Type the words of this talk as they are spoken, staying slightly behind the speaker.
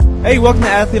Hey, welcome to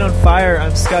Athlete on Fire.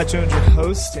 I'm Scott Jones, your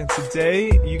host, and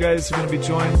today you guys are going to be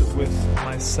joined with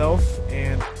myself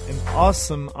and an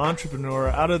awesome entrepreneur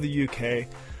out of the UK.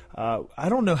 I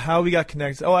don't know how we got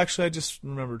connected. Oh, actually, I just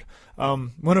remembered.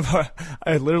 One of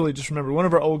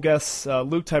our old guests,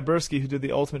 Luke Tyberski, who did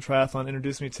the Ultimate Triathlon,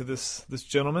 introduced me to this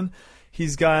gentleman.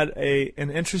 He's got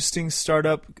an interesting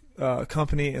startup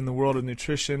company in the world of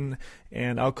nutrition,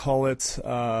 and I'll call it,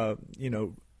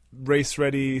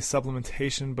 race-ready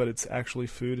supplementation, but it's actually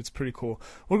food. It's pretty cool.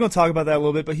 We're going to talk about that a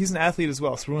little bit, but he's an athlete as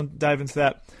well, so we're going to dive into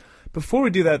that. Before we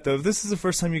do that, though, if this is the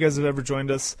first time you guys have ever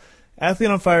joined us, Athlete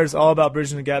on Fire is all about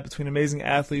bridging the gap between amazing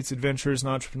athletes, adventurers,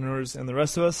 and entrepreneurs and the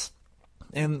rest of us.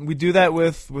 And we do that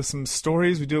with some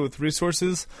stories, we do it with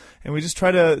resources, and we just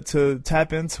try to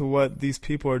tap into what these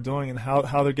people are doing and how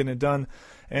they're getting it done.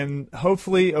 And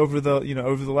hopefully over the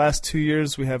last 2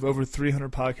 years, we have over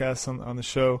 300 podcasts on the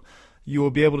show. You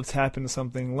will be able to tap into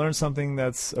something, learn something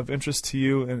that's of interest to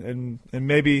you, and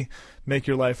maybe make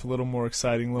your life a little more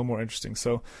exciting, a little more interesting.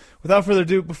 So without further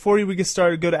ado, before we get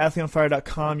started, go to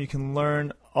athleteonfire.com. You can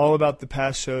learn all about the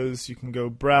past shows. You can go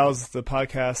browse the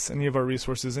podcasts, any of our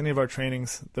resources, any of our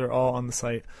trainings. They're all on the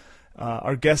site.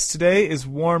 Our guest today is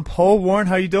Warren Pohl. Warren,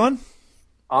 how are you doing?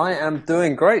 I am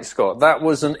doing great, Scott. That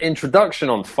was an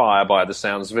introduction on fire by the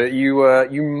sounds of it.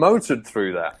 You motored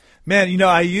through that. Man,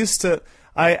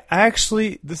 I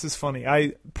actually, this is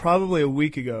funny. Probably a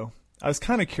week ago, I was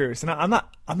kind of curious, and I'm not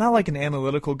like an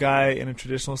analytical guy in a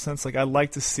traditional sense. Like, I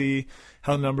like to see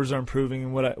how numbers are improving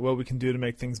and what we can do to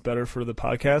make things better for the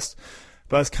podcast.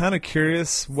 But I was kind of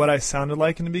curious what I sounded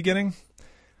like in the beginning.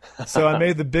 So I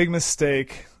made the big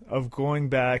mistake of going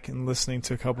back and listening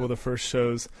to a couple of the first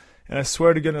shows. And I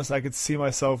swear to goodness, I could see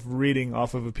myself reading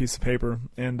off of a piece of paper.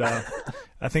 And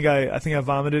I think I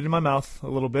vomited in my mouth a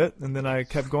little bit, and then I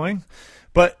kept going.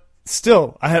 But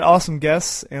still, I had awesome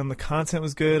guests, and the content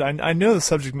was good. I know the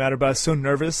subject matter, but I was so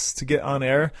nervous to get on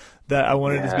air that I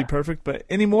wanted it to be perfect. But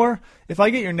anymore, if I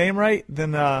get your name right,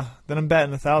 then I'm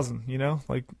batting 1,000. You know,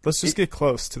 like, let's just get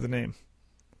close to the name.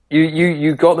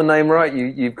 You got the name right.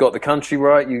 You've got the country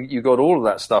right. You got all of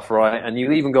that stuff right, and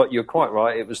you're quite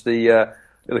right. It was the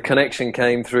connection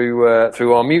came through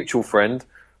our mutual friend,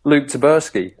 Luke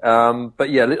Tyberski. But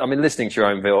yeah, I mean, listening to your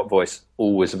own voice,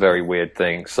 always a very weird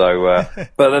thing. So,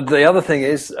 but the other thing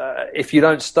is, if you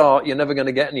don't start, you're never going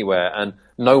to get anywhere. And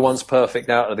no one's perfect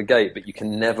out of the gate, but you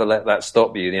can never let that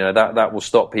stop you. You know, that will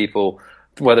stop people,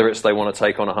 whether it's they want to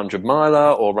take on a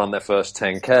 100-miler or run their first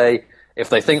 10K. If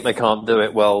they think they can't do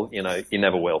it, well, you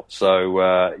never will.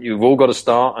 So you've all got to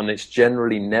start, and it's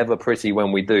generally never pretty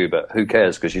when we do. But who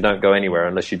cares? Because you don't go anywhere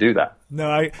unless you do that. No,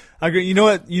 I agree. You know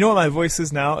what my voice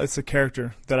is now? It's a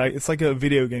character it's like a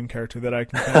video game character that I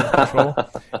can kind of control.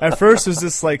 At first, it was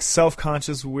this like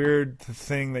self-conscious, weird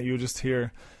thing that you would just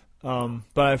hear. But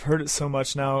I've heard it so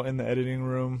much now in the editing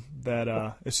room that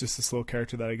it's just this little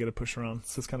character that I get to push around.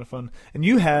 So it's kind of fun. And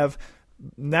you have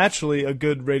naturally a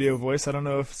good radio voice. I don't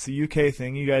know if it's a UK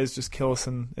thing. You guys just kill us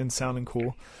in sounding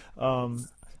cool.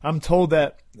 I'm told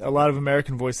that a lot of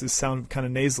American voices sound kind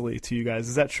of nasally to you guys.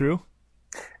 Is that true?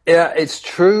 Yeah, it's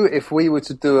true. If we were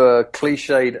to do a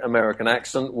cliched American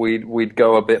accent, we'd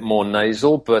go a bit more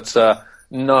nasal. But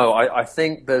no, I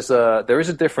think there is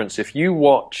a difference. If you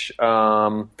watch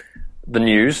the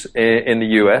news in the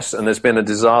US and there's been a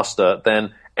disaster,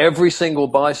 then every single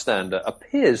bystander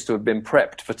appears to have been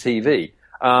prepped for TV.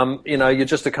 You're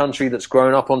just a country that's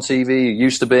grown up on TV, you're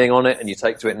used to being on it, and you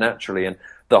take to it naturally. And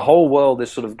the whole world is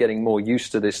sort of getting more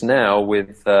used to this now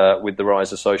with the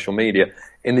rise of social media.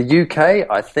 In the UK,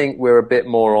 I think we're a bit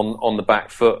more on the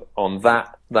back foot on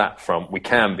that front. We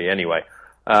can be anyway.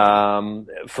 From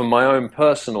my own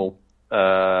personal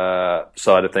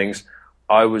side of things,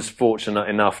 I was fortunate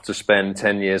enough to spend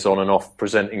 10 years on and off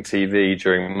presenting TV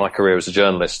during my career as a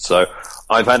journalist. So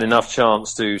I've had enough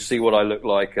chance to see what I look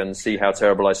like and see how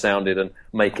terrible I sounded and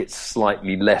make it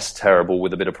slightly less terrible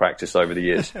with a bit of practice over the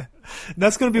years.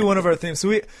 That's going to be one of our themes.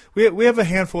 So we have a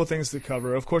handful of things to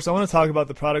cover. Of course, I want to talk about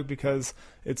the product because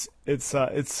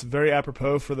it's very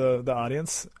apropos for the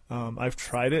audience. I've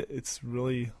tried it. It's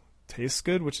really tastes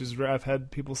good, which is rare. I've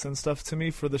had people send stuff to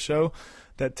me for the show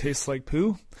that tastes like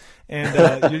poo,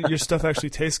 and your stuff actually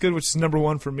tastes good, which is number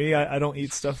one for me. I don't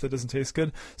eat stuff that doesn't taste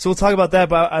good. So we'll talk about that,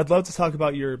 but I'd love to talk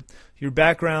about your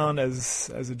background as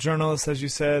a journalist, as you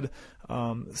said,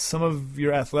 some of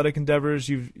your athletic endeavors.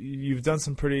 You've done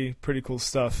some pretty cool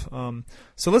stuff.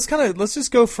 So let's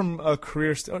just go from a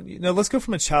career. Let's go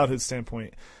from a childhood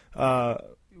standpoint.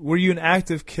 Were you an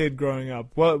active kid growing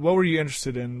up? What were you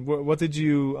interested in? What did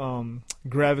you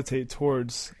gravitate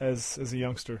towards as a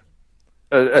youngster?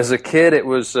 as a kid, it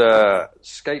was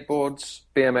skateboards,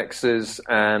 BMXs,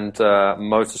 and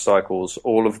motorcycles,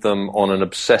 all of them on an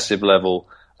obsessive level,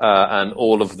 and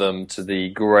all of them to the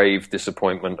grave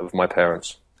disappointment of my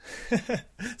parents.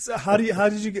 So how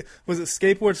did you get, was it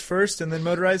skateboards first and then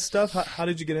motorized stuff? How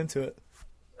did you get into it?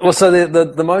 Well, so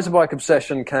the motorbike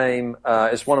obsession came,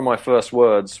 it's one of my first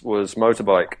words was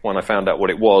motorbike when I found out what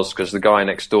it was, because the guy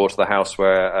next door to the house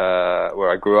where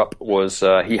I grew up was,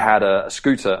 he had a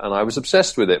scooter, and I was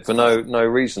obsessed with it for no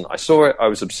reason. I saw it, I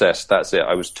was obsessed, that's it,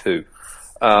 I was 2.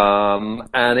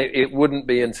 And it wouldn't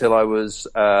be until I was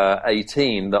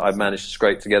 18 that I managed to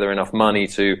scrape together enough money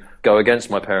to go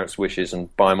against my parents' wishes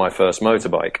and buy my first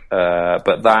motorbike.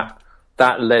 But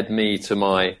that led me to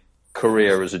my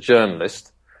career as a journalist.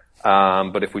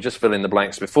 But if we just fill in the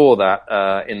blanks before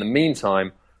that, in the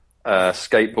meantime,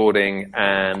 skateboarding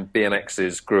and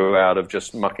BMXs grew out of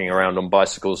just mucking around on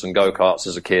bicycles and go-karts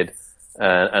as a kid,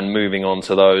 and moving on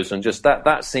to those. And just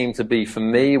that seemed to be, for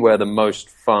me, where the most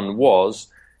fun was.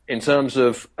 In terms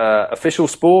of official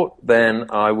sport, then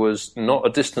I was not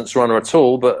a distance runner at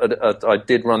all, but I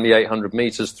did run the 800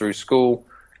 meters through school,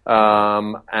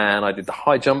 and I did the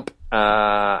high jump,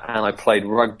 and I played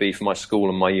rugby for my school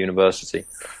and my university.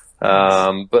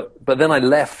 But then I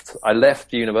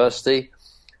left university,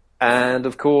 and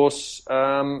of course,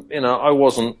 I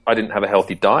didn't have a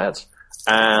healthy diet,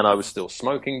 and I was still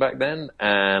smoking back then,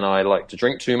 and I liked to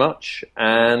drink too much,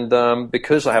 and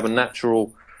because I have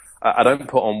I don't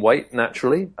put on weight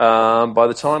naturally. By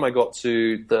the time I got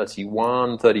to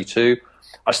 31, 32,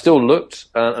 I still looked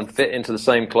and fit into the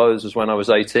same clothes as when I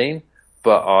was 18,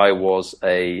 but I was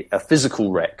a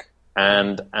physical wreck,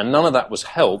 and none of that was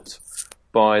helped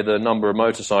by the number of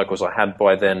motorcycles I had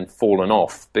by then fallen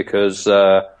off, because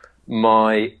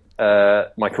my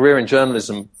career in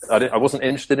journalism, I wasn't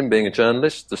interested in being a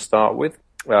journalist to start with.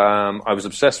 I was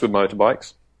obsessed with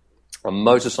motorbikes, and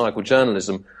motorcycle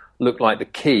journalism looked like the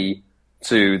key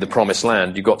to the promised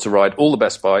land. You got to ride all the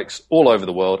best bikes all over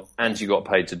the world, and you got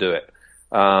paid to do it.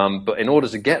 But in order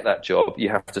to get that job, you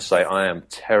have to say, I am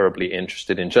terribly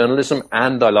interested in journalism,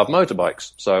 and I love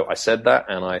motorbikes. So I said that,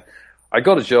 and I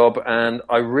got a job, and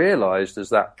I realized as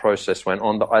that process went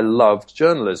on that I loved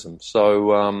journalism.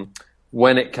 So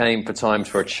when it came for time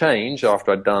for a change,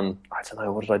 after I'd done, I don't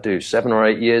know, what did I do, 7 or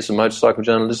 8 years of motorcycle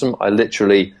journalism, I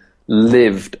literally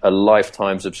lived a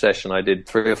lifetime's obsession. I did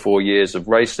 3 or 4 years of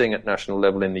racing at national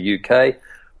level in the UK.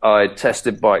 I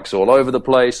tested bikes all over the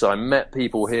place. I met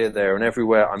people here, there, and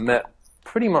everywhere. I met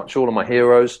pretty much all of my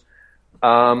heroes.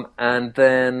 And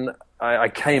then I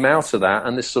came out of that,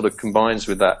 and this sort of combines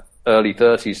with that early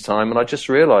 30s time, and I just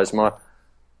realized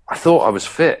I thought I was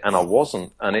fit, and I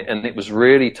wasn't. And it was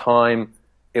really time.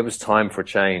 It was time for a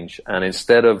change. And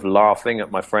instead of laughing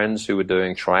at my friends who were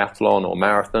doing triathlon or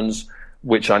marathons,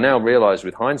 which I now realize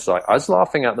with hindsight, I was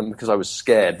laughing at them because I was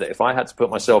scared that if I had to put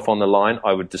myself on the line,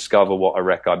 I would discover what a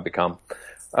wreck I'd become.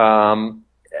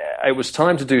 It was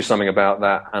time to do something about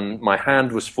that, and my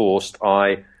hand was forced.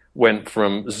 I went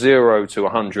from 0 to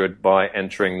 100 by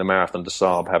entering the Marathon des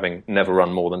Sables, having never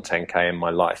run more than 10K in my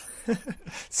life.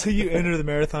 So you entered the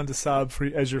Marathon des Sables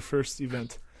as your first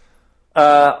event?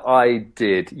 I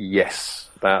did, yes.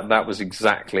 That was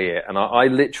exactly it. And I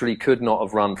literally could not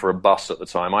have run for a bus at the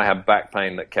time. I had back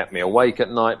pain that kept me awake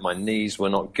at night. My knees were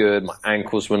not good. My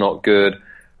ankles were not good.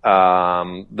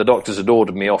 The doctors had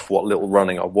ordered me off what little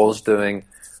running I was doing.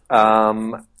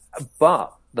 But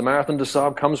the Marathon des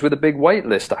Sables comes with a big wait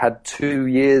list. I had 2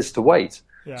 years to wait.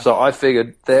 Yeah. So I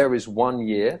figured there is 1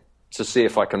 year to see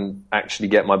if I can actually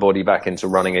get my body back into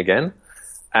running again.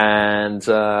 And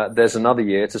there's another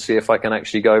year to see if I can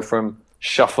actually go from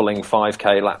shuffling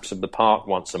 5K laps of the park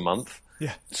once a month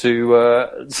to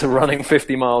running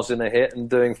 50 miles in a hit and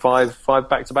doing five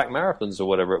back-to-back marathons or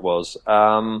whatever it was.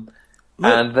 Let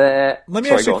me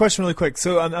ask you a question really quick.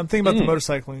 So I'm thinking about the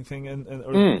motorcycling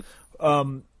thing,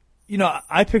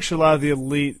 I picture a lot of the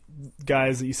elite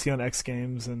guys that you see on X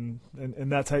Games and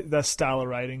that style of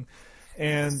riding,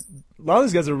 and a lot of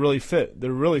these guys are really fit.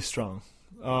 They're really strong.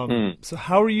 So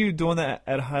how are you doing that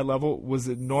at a high level? Was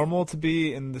it normal to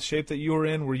be in the shape that you were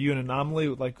in? Were you an anomaly?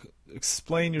 Like,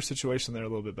 explain your situation there a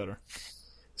little bit better.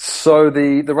 So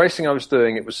the racing I was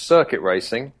doing, it was circuit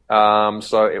racing.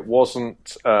 So it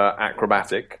wasn't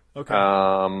acrobatic. Okay.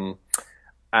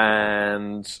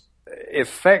 And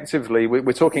effectively,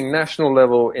 we're talking national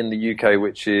level in the UK,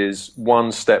 which is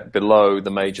one step below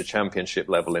the major championship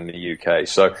level in the UK.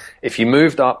 So if you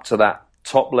moved up to that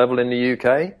top level in the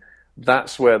UK,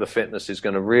 that's where the fitness is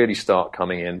going to really start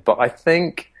coming in. But I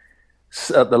think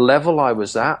at the level I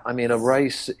was at, I mean, a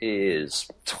race is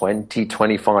 20,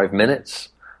 25 minutes.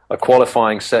 A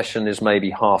qualifying session is maybe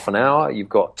half an hour. You've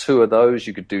got 2 of those.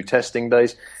 You could do testing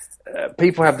days.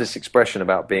 People have this expression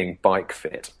about being bike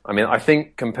fit. I mean, I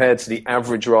think compared to the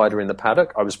average rider in the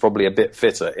paddock, I was probably a bit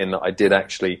fitter in that I did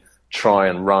actually try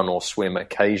and run or swim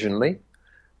occasionally,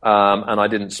 and I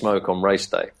didn't smoke on race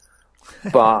day,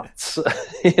 but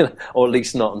or at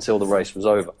least not until the race was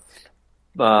over.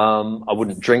 I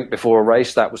wouldn't drink before a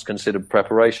race. That was considered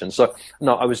preparation. So,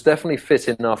 no, I was definitely fit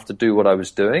enough to do what I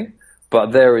was doing,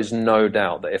 but there is no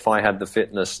doubt that if I had the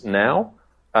fitness now,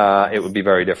 it would be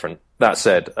very different. That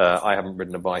said, I haven't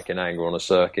ridden a bike in anger on a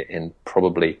circuit in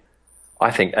probably,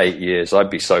 I think, 8 years. I'd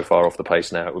be so far off the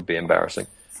pace now, it would be embarrassing.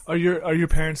 Are your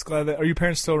parents glad that? Are your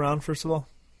parents still around? First of all,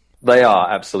 they are,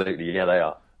 absolutely. Yeah, they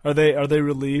are. Are they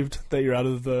relieved that you're out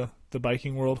of the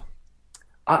biking world?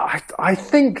 I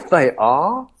think they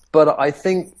are, but I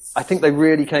think they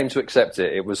really came to accept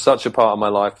it. It was such a part of my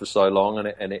life for so long,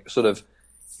 and it sort of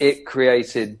it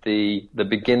created the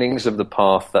beginnings of the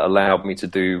path that allowed me to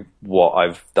do what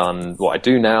I've done, what I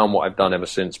do now, and what I've done ever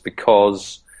since.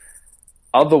 Because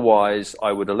otherwise,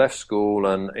 I would have left school,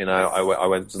 and I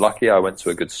was lucky. I went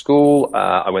to a good school.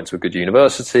 I went to a good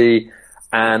university,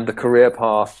 and the career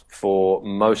path for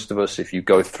most of us, if you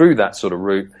go through that sort of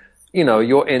route,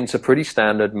 you're into pretty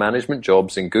standard management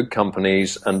jobs in good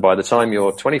companies, and by the time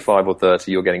you're 25 or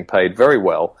 30, you're getting paid very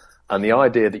well. And the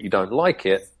idea that you don't like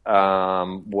it,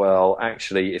 well,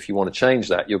 actually, if you want to change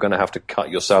that, you're going to have to cut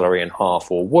your salary in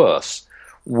half or worse.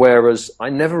 Whereas I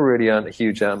never really earned a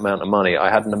huge amount of money. I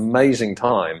had an amazing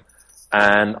time,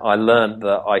 and I learned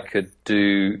that I could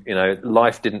do,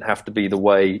 life didn't have to be the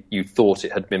way you thought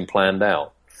it had been planned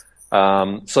out.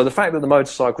 So the fact that the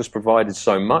motorcycles provided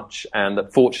so much, and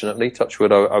that fortunately, touch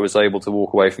wood, I was able to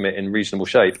walk away from it in reasonable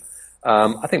shape,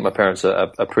 I think my parents are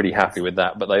pretty happy with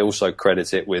that, but they also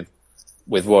credit it with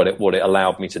what it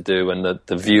allowed me to do, and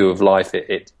the view of life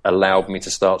it allowed me to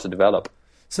start to develop.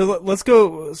 So let's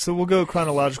go. So we'll go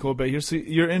chronological a bit here. So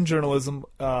you're in journalism.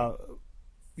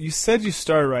 You said you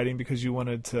started writing because you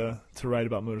wanted to write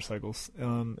about motorcycles,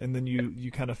 and then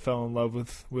you kind of fell in love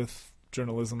with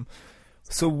journalism.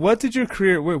 So what did your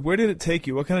career? Where did it take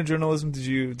you? What kind of journalism did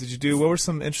you do? What were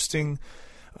some interesting,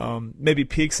 maybe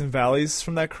peaks and valleys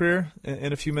from that career?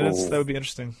 In a few minutes, that would be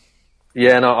interesting.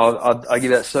 Yeah, no, I'll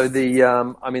give that. So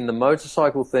the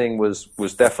motorcycle thing was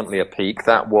definitely a peak.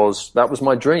 That was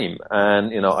my dream,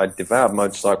 and I devoured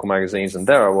motorcycle magazines, and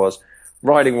there I was,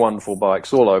 riding wonderful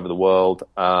bikes all over the world,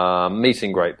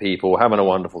 meeting great people, having a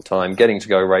wonderful time, getting to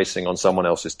go racing on someone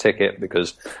else's ticket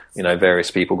because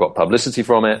various people got publicity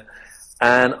from it.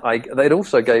 And they'd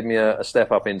also gave me a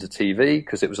step up into TV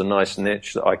because it was a nice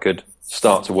niche that I could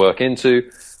start to work into.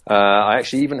 I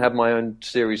actually even had my own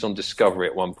series on Discovery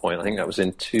at one point. I think that was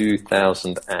in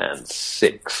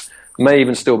 2006. May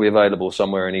even still be available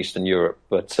somewhere in Eastern Europe,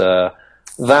 but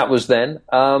that was then.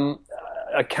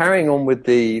 Carrying on with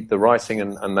the writing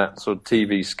and that sort of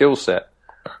TV skill set,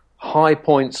 high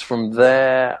points from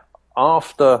there.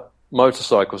 After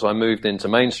motorcycles, I moved into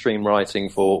mainstream writing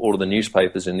for all of the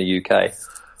newspapers in the UK,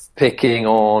 picking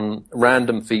on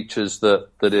random features that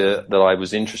I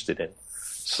was interested in.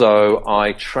 So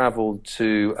I traveled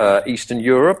to Eastern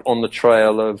Europe on the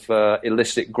trail of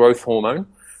illicit growth hormone,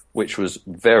 which was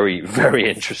very, very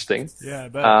interesting. Yeah, I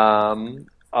bet.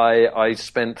 I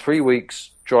spent 3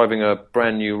 weeks driving a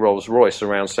brand new Rolls Royce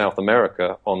around South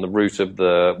America on the route of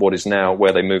what is now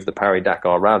where they moved the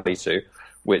Paris-Dakar Rally to,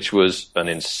 which was an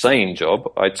insane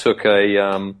job. I took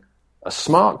a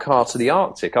smart car to the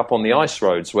Arctic up on the ice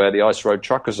roads where the ice road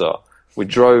truckers are. We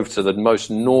drove to the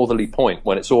most northerly point.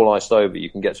 When it's all iced over, you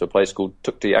can get to a place called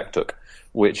Tuktoyaktuk,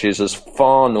 which is as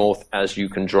far north as you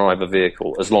can drive a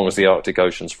vehicle, as long as the Arctic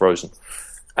Ocean's frozen.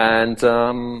 And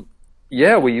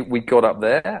we got up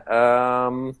there.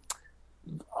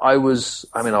 I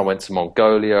went to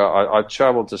Mongolia. I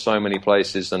traveled to so many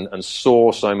places and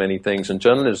saw so many things. And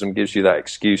journalism gives you that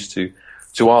excuse to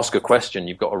ask a question.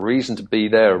 You've got a reason to be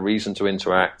there, a reason to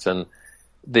interact, and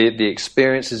the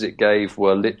experiences it gave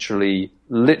were literally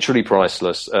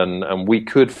priceless. And we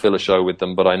could fill a show with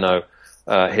them, but I know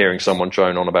hearing someone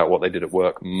drone on about what they did at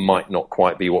work might not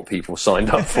quite be what people signed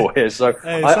up for here. So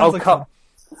hey, I'll cut.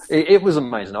 It was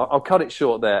amazing. I'll cut it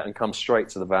short there and come straight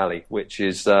to the Valley, which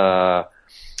is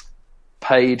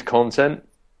paid content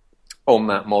on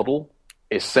that model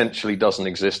essentially doesn't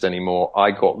exist anymore.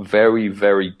 I got very,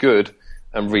 very good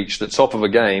and reached the top of a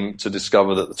game to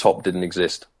discover that the top didn't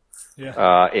exist.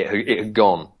 Yeah. It had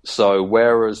gone. So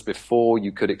whereas before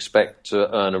you could expect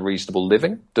to earn a reasonable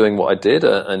living doing what I did,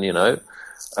 a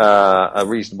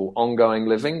reasonable ongoing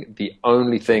living, the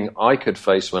only thing I could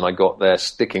face when I got there,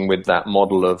 sticking with that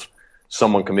model of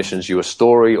someone commissions you a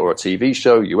story or a TV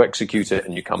show, you execute it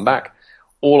and you come back.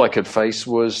 All I could face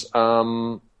was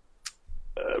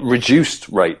reduced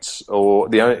rates, or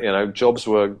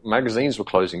magazines were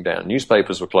closing down,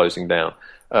 newspapers were closing down,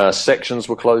 sections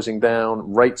were closing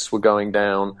down, rates were going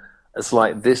down. It's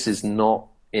like, this is not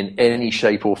in any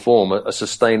shape or form a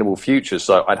sustainable future.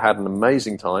 So I'd had an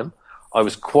amazing time. I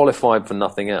was qualified for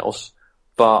nothing else,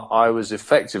 but I was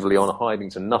effectively on hiding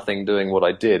to nothing doing what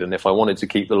I did. And if I wanted to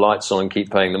keep the lights on and keep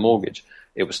paying the mortgage,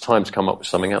 it was time to come up with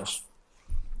something else.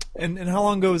 And how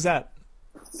long ago was that?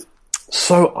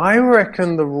 So I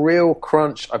reckon the real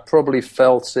crunch, I probably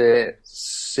felt it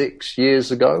 6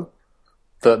 years ago,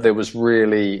 that there was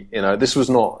really, this was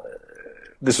not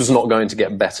going to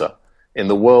get better. In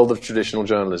the world of traditional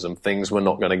journalism, things were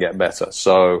not going to get better.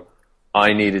 So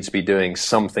I needed to be doing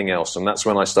something else. And that's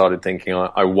when I started thinking,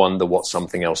 I wonder what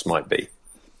something else might be.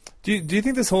 Do you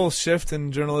think this whole shift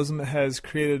in journalism has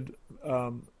created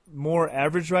more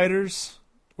average writers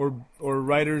or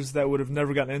writers that would have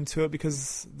never gotten into it,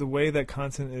 because the way that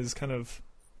content is kind of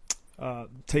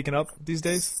taken up these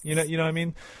days? You know what I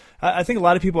mean? I think a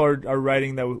lot of people are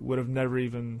writing that would have never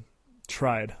even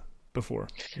tried before,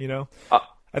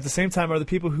 At the same time, are the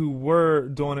people who were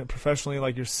doing it professionally,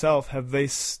 like yourself, have they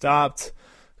stopped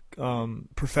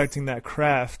perfecting that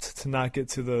craft to not get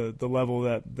to the level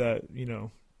that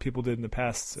people did in the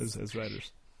past as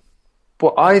writers?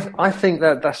 Well, I think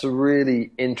that's a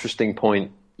really interesting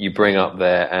point you bring up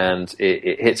there, and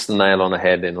it hits the nail on the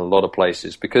head in a lot of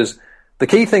places, because the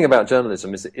key thing about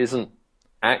journalism is it isn't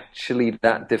actually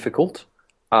that difficult.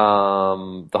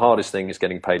 The hardest thing is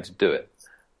getting paid to do it.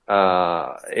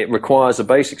 It requires a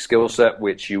basic skill set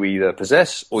which you either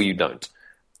possess or you don't.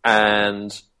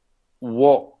 And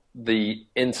what the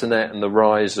internet and the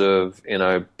rise of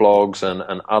blogs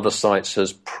and other sites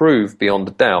has proved beyond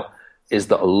a doubt is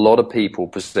that a lot of people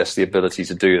possess the ability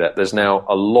to do that. There's now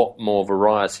a lot more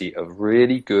variety of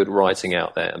really good writing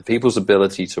out there, and people's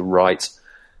ability to write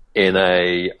in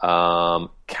a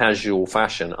casual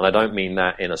fashion, and I don't mean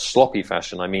that in a sloppy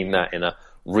fashion, I mean that in a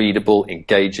readable,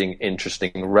 engaging,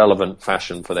 interesting, relevant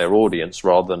fashion for their audience,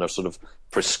 rather than a sort of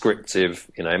prescriptive,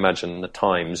 imagine the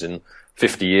Times in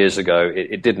 50 years ago,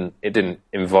 it didn't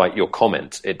invite your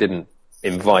comment, it didn't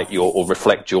invite your or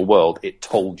reflect your world, it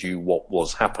told you what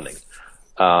was happening.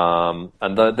 And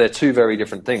they're two very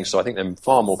different things, so I think then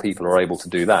far more people are able to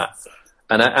do that.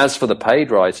 And as for the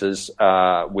paid writers,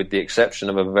 with the exception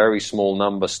of a very small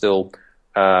number still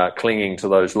clinging to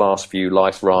those last few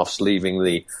life rafts, leaving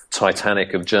the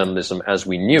Titanic of journalism as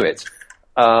we knew it,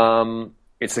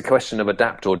 it's a question of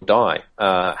adapt or die,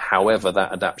 however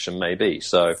that adaptation may be.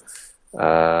 So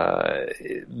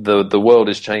the world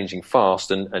is changing fast,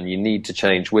 and you need to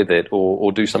change with it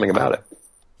or do something about it.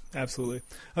 Absolutely.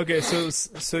 Okay,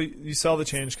 so you saw the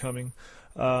change coming.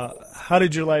 How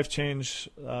did your life change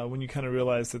when you kind of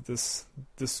realized that this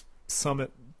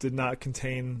summit did not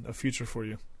contain a future for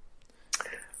you?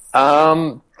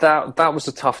 That was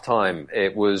a tough time.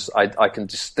 It was, I can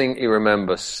distinctly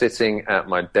remember sitting at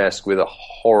my desk with a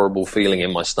horrible feeling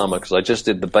in my stomach, because I just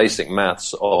did the basic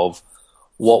maths of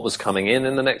what was coming in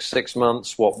the next 6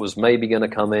 months, what was maybe going to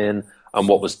come in, and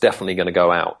what was definitely going to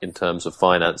go out in terms of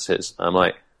finances. I'm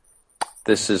like,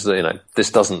 this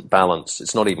doesn't balance.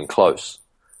 It's not even close.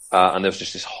 And there was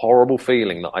just this horrible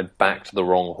feeling that I'd backed the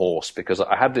wrong horse, because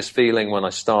I had this feeling when I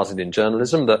started in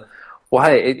journalism that, well,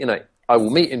 hey, I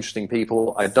will meet interesting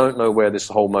people. I don't know where this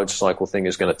whole motorcycle thing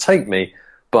is going to take me,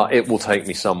 but it will take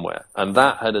me somewhere. And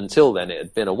that had, until then, it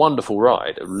had been a wonderful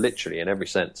ride, literally in every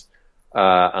sense.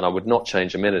 And I would not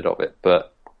change a minute of it.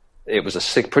 But it was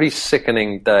a pretty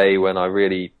sickening day when I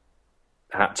really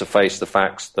had to face the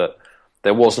facts that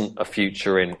there wasn't a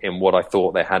future in what I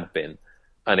thought there had been.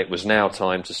 And it was now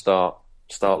time to start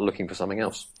looking for something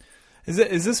else.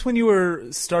 Is this when you were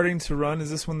starting to run?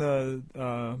 Is this when the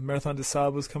Marathon des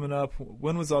Sables was coming up?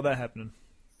 When was all that happening?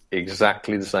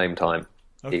 Exactly the same time.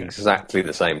 Okay. Exactly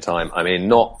the same time. I mean,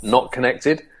 not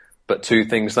connected, but two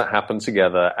things that happened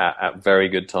together at very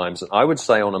good times. And I would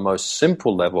say on a most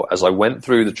simple level, as I went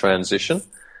through the transition,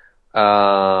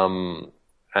 and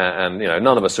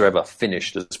none of us are ever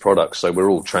finished as products, so we're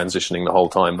all transitioning the whole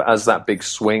time. But as that big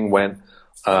swing went,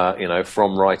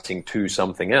 from writing to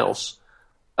something else,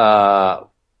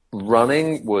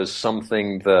 running was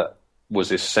something that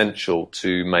was essential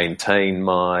to maintain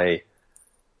my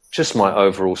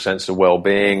overall sense of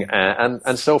well-being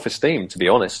and self-esteem, to be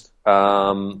honest.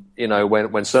 When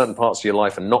certain parts of your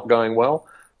life are not going well,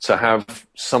 to have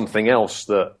something else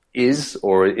that is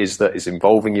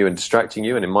involving you and distracting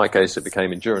you, and in my case it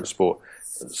became endurance sport,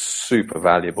 super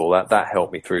valuable. That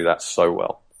helped me through that so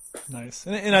well. Nice.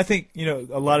 And I think,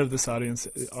 a lot of this audience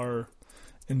are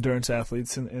endurance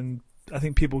athletes, and I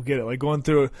think people get it. Like going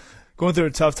through a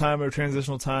tough time or a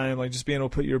transitional time, like just being able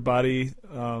to put your body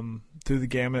through the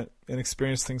gamut and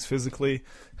experience things physically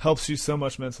helps you so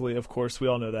much mentally. Of course, we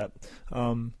all know that.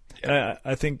 And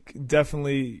I think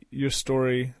definitely your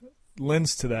story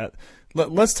lends to that.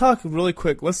 Let's talk really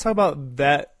quick. Let's talk about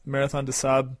that Marathon des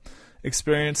Sables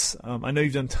experience. I know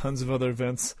you've done tons of other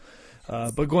events,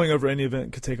 but going over any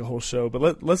event could take a whole show.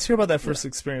 But let's hear about that first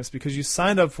experience, because you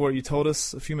signed up for it. You told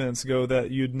us a few minutes ago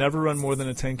that you'd never run more than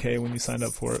a 10K when you signed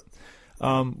up for it.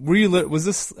 Was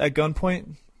this at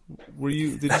gunpoint?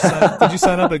 Did you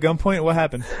sign up at gunpoint? What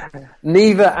happened?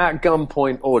 Neither at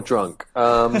gunpoint or drunk.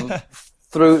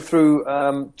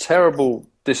 Through terrible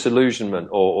disillusionment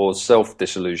or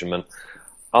self-disillusionment,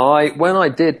 when I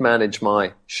did manage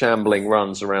my shambling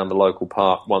runs around the local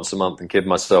park once a month and kid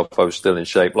myself I was still in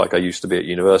shape like I used to be at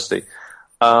university,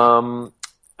 I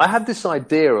had this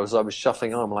idea as I was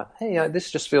shuffling on, I'm like, hey,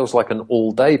 this just feels like an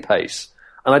all-day pace.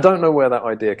 And I don't know where that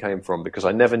idea came from, because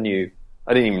I didn't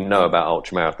even know about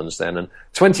ultramarathons then. And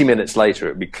 20 minutes later,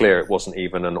 it would be clear it wasn't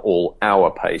even an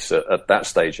all-hour pace at that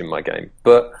stage in my game.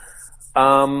 But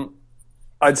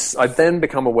I'd then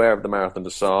become aware of the Marathon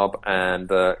des Sables, and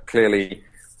clearly,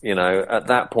 at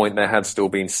that point there had still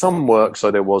been some work, so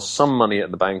there was some money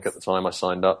at the bank at the time I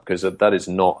signed up, because that is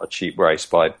not a cheap race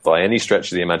by any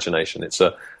stretch of the imagination. It's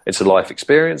a life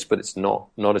experience, but it's not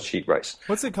a cheap race.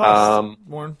 What's it cost,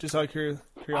 Warren? Just out of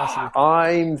curiosity.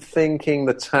 I'm thinking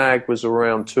the tag was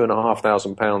around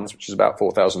 £2,500, which is about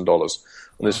 $4,000.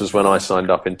 And this was when I signed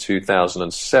up in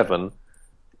 2007.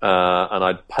 And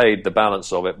I'd paid the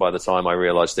balance of it by the time I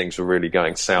realized things were really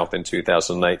going south in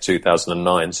 2008,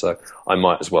 2009. So I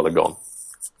might as well have gone.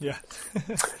 Yeah.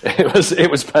 It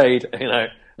was paid,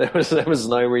 there was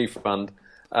no refund.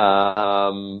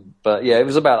 But yeah, it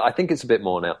was I think it's a bit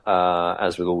more now,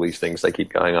 as with all these things, they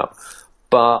keep going up.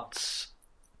 But,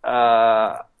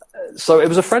 so it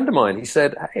was a friend of mine. He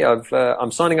said, hey,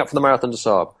 I'm signing up for the Marathon des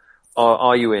Sables.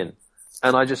 Are you in?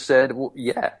 And I just said, well,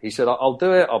 yeah. He said, I'll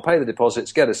do it. I'll pay the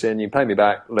deposits, get us in. You pay me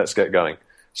back. Let's get going.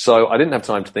 So I didn't have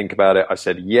time to think about it. I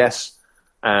said yes,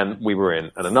 and we were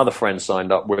in. And another friend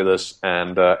signed up with us,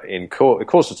 and in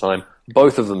course of time,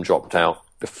 both of them dropped out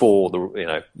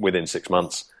within 6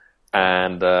 months.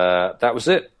 And that was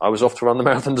it. I was off to run the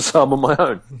Marathon des Sables on my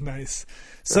own. Nice.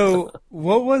 So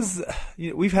what was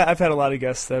I've had a lot of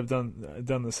guests that have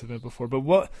done this event before,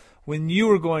 but when you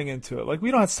were going into it, like,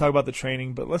 we don't have to talk about the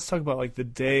training, but let's talk about like the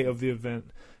day of the event.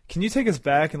 Can you take us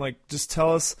back and like just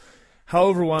tell us how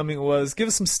overwhelming it was? Give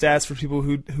us some stats for people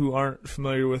who aren't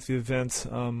familiar with the event,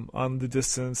 on the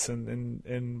distance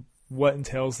and what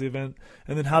entails the event,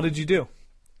 and then how did you do?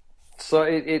 So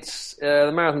it's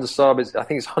the Marathon des Sables. I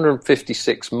think it's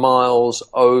 156 miles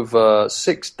over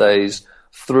 6 days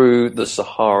through the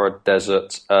Sahara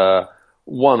Desert,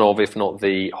 one of, if not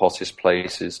the hottest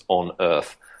places on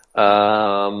Earth.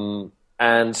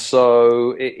 And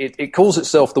so it calls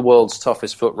itself the world's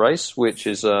toughest foot race, which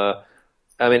is,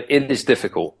 it is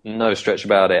difficult, no stretch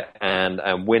about it.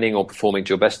 And winning or performing to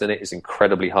your best in it is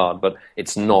incredibly hard, but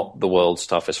it's not the world's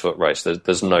toughest foot race.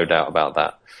 There's no doubt about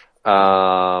that.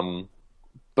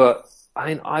 But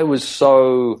I would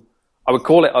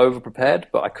call it over-prepared,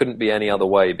 but I couldn't be any other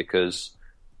way, because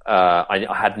I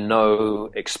had no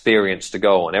experience to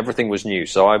go on. Everything was new.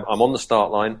 So I'm on the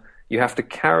start line. You have to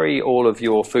carry all of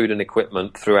your food and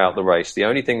equipment throughout the race. The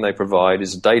only thing they provide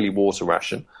is a daily water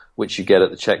ration, which you get at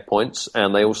the checkpoints.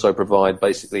 And they also provide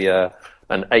basically an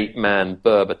 8-man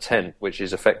Berber tent, which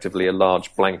is effectively a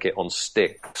large blanket on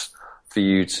sticks for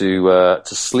you to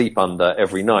sleep under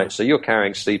every night. So you're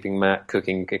carrying sleeping mat,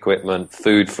 cooking equipment,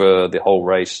 food for the whole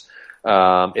race.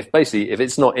 If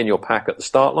it's not in your pack at the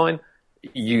start line,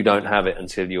 you don't have it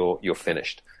until you're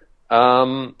finished.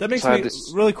 That makes me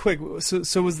really quick.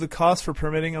 So was the cost for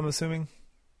permitting, I'm assuming?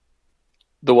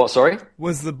 The what? Sorry?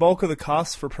 Was the bulk of the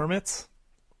cost for permits?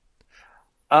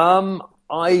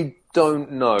 I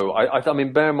don't know. I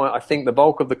mean, bear in mind, I think the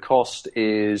bulk of the cost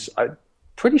is. I'm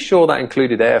pretty sure that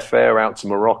included airfare out to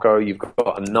Morocco. You've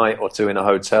got a night or two in a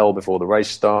hotel before the race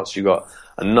starts. You've got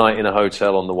a night in a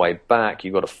hotel on the way back.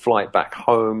 You've got a flight back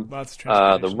home.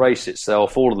 The race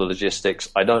itself, all of the logistics.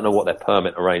 I don't know what their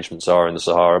permit arrangements are in the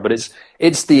Sahara, but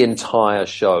it's the entire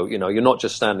show. You're not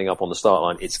just standing up on the start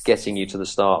line. It's getting you to the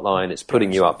start line. It's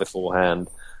putting you up beforehand.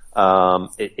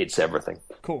 It's everything.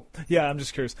 Cool. Yeah, I'm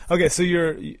just curious. Okay, so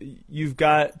you've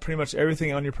got pretty much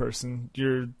everything on your person.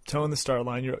 You're towing the start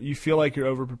line. You feel like you're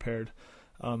over prepared,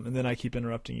 and then I keep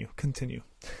interrupting you. Continue.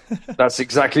 That's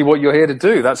exactly what you're here to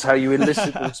do. That's how you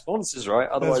elicit the responses, right?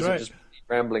 Otherwise, right. You're just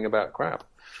rambling about crap.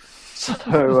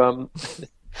 So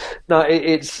no,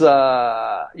 it's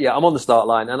yeah, I'm on the start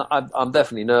line, and I'm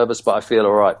definitely nervous, but I feel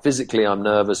all right. Physically, I'm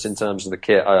nervous in terms of the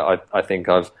kit. I think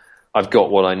I've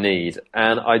got what I need,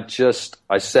 and I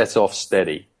set off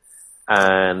steady.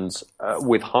 And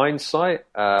with hindsight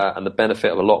and the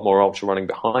benefit of a lot more ultra running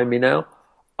behind me now,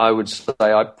 I would say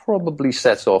I probably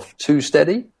set off too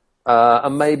steady,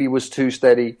 and maybe was too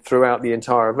steady throughout the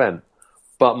entire event.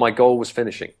 But my goal was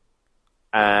finishing,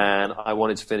 and I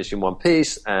wanted to finish in one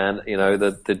piece. And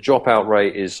the dropout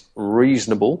rate is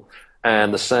reasonable,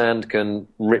 and the sand can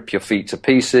rip your feet to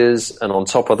pieces. And on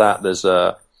top of that, there's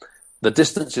the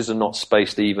distances are not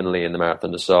spaced evenly in the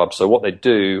Marathon des Sables. So what they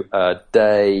do,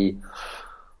 day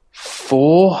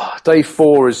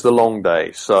four is the long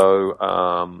day. So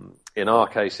in our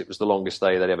case, it was the longest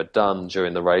day they'd ever done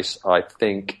during the race. I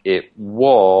think it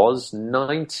was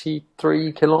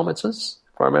 93 kilometers,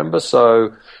 if I remember.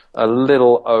 So a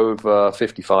little over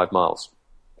 55 miles.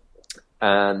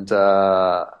 And,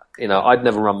 I'd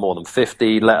never run more than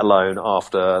 50, let alone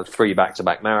after 3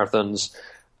 back-to-back marathons.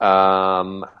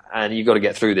 And you've got to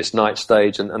get through this night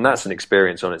stage, and that's an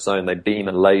experience on its own. They beam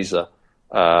a laser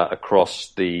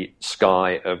across the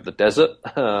sky of the desert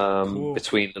Cool.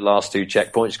 between the last 2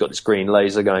 checkpoints. You've got this green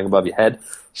laser going above your head,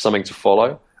 something to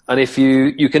follow. And if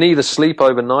you can either sleep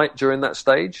overnight during that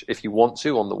stage, if you want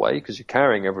to, on the way, because you're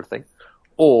carrying everything,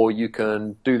 or you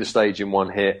can do the stage in one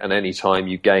hit, and any time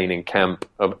you gain in camp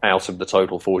out of the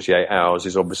total 48 hours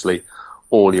is obviously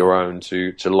all your own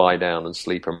to lie down and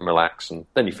sleep and relax. And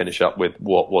then you finish up with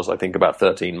what was, I think, about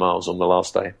 13 miles on the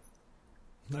last day.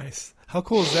 Nice. How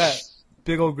cool is that?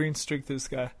 Big old green streak through the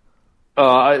sky.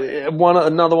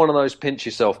 Another one of those pinch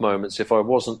yourself moments. If I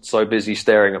wasn't so busy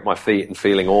staring at my feet and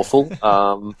feeling awful,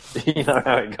 you know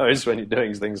how it goes when you're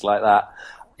doing things like that.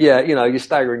 Yeah, you're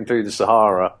staggering through the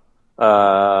Sahara.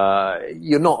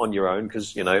 You're not on your own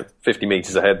because, 50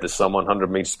 meters ahead there's someone, 100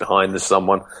 meters behind there's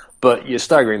someone, but you're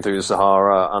staggering through the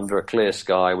Sahara under a clear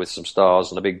sky with some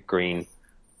stars and a big green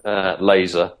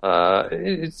laser.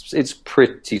 It's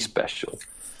pretty special.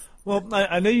 Well,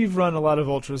 I know you've run a lot of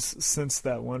ultras since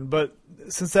that one, but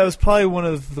since that was probably one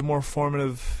of the more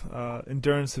formative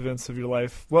endurance events of your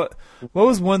life, what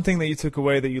was one thing that you took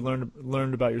away that you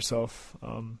learned about yourself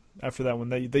after that one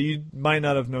that you might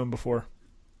not have known before?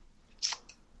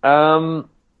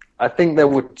 I think there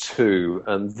were 2,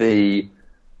 and the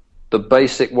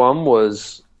basic one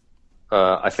was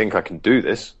I think I can do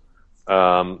this.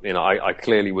 I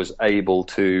clearly was able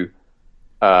to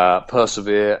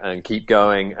persevere and keep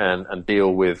going and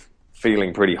deal with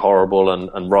feeling pretty horrible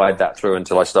and ride that through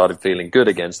until I started feeling good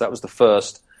again. So that was the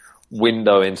first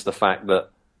window into the fact that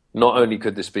not only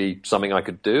could this be something I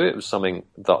could do, it was something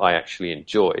that I actually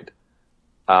enjoyed.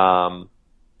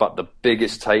 But the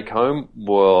biggest take home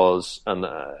was, and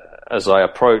as I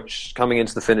approached coming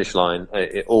into the finish line,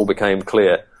 it all became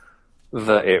clear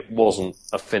that it wasn't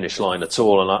a finish line at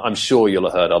all. And I'm sure you'll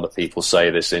have heard other people say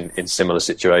this in similar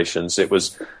situations. It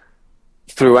was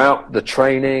throughout the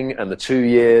training and the 2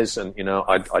 years, and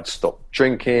I'd stopped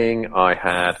drinking. I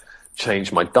had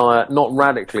changed my diet, not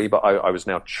radically, but I was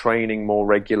now training more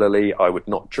regularly. I would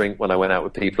not drink when I went out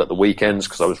with people at the weekends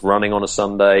because I was running on a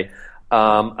Sunday.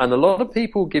 And a lot of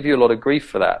people give you a lot of grief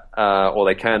for that, or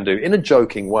they can do, in a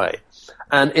joking way.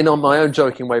 And on my own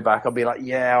joking way back, I'll be like,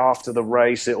 yeah, after the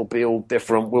race, it'll be all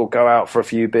different. We'll go out for a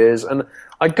few beers. And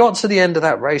I got to the end of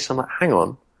that race. I'm like, hang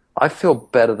on, I feel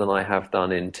better than I have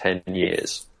done in 10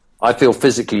 years. I feel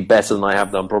physically better than I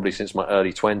have done probably since my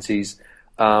early 20s.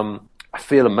 I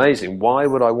feel amazing. Why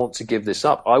would I want to give this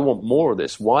up? I want more of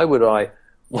this. Why would I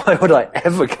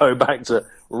ever go back to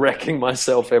wrecking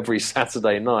myself every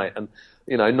Saturday night and,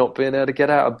 not being able to get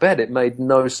out of bed? It made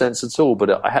no sense at all.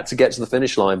 But I had to get to the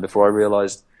finish line before I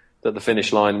realized that the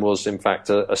finish line was, in fact,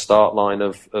 a start line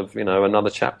of another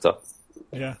chapter.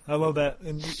 Yeah, I love that.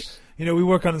 And, we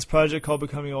work on this project called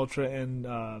Becoming Ultra, and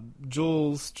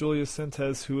Julia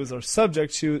Sentes, who is our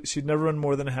subject, she'd never run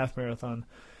more than a half marathon.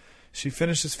 She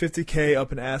finished this 50K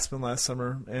up in Aspen last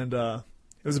summer, and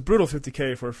it was a brutal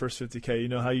 50K for her first 50K. You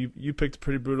know how you picked a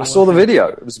pretty brutal. I saw the video.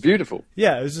 It was beautiful.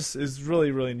 Yeah, it was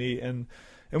really, really neat. And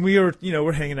we were,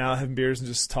 we're hanging out, having beers, and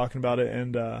just talking about it.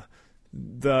 And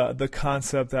the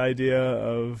concept, the idea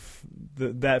of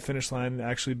that finish line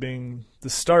actually being the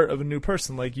start of a new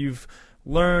person. Like, you've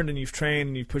learned and you've trained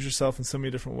and you've pushed yourself in so many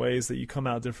different ways that you come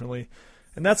out differently.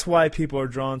 And that's why people are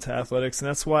drawn to athletics, and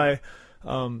that's why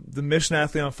the mission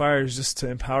Athlete on Fire is just to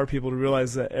empower people to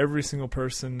realize that every single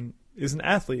person is an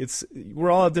athlete. We're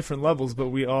all at different levels, but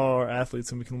we all are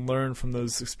athletes, and we can learn from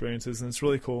those experiences, and it's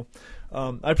really cool.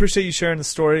 I appreciate you sharing the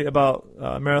story about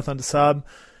Marathon des Sables.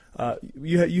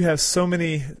 You have so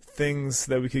many things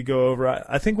that we could go over.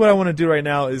 I think what I want to do right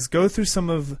now is go through some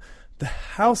of the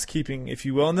housekeeping, if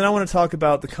you will, and then I want to talk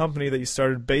about the company that you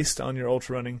started based on your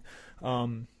ultra running,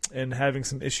 and having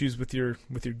some issues with your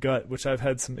gut, which I've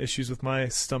had some issues with my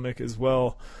stomach as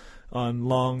well on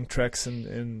long treks and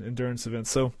endurance events.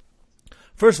 So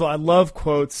first of all, I love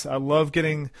quotes. I love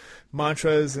getting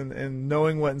mantras and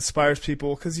knowing what inspires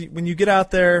people, because when you get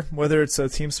out there, whether it's a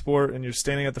team sport and you're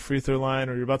standing at the free throw line,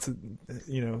 or you're about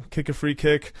to kick a free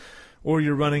kick, or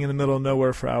you're running in the middle of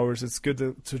nowhere for hours, it's good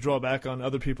to draw back on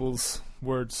other people's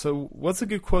words. So what's a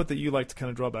good quote that you like to kind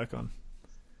of draw back on?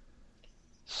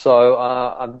 So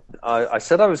I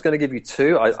said I was going to give you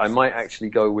two. I might actually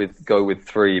go with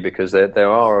three, because there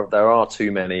are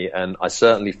too many, and I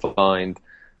certainly find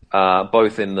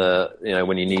both in the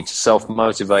when you need to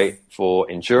self-motivate for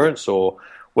endurance, or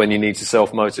when you need to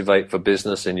self-motivate for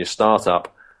business in your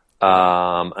startup.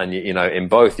 And in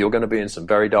both, you're going to be in some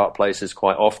very dark places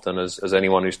quite often, as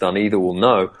anyone who's done either will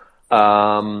know.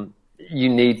 You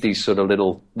need these sort of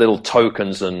little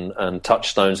tokens and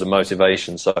touchstones of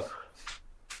motivation. So,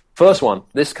 first one,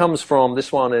 this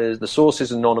one is, the source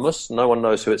is anonymous. No one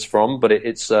knows who it's from, but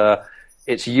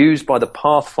it's used by the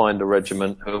Pathfinder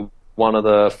Regiment, one of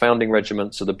the founding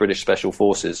regiments of the British Special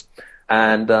Forces.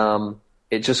 And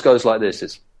it just goes like this: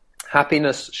 it's,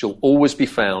 happiness shall always be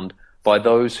found by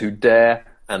those who dare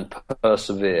and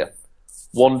persevere.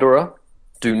 Wanderer,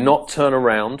 do not turn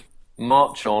around,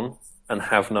 march on, and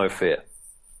have no fear.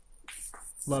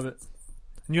 Love it.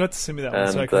 And you have to send me that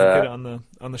one so I can get it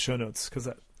on the show notes, because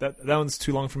that one's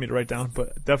too long for me to write down,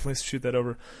 but definitely shoot that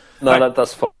over. No,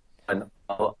 that's fine.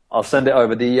 I'll send it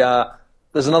over.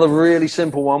 There's another really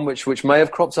simple one which may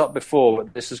have cropped up before,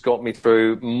 but this has got me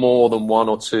through more than one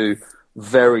or two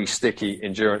very sticky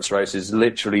endurance races,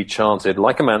 literally chanted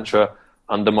like a mantra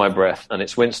under my breath. And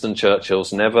it's Winston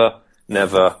Churchill's never,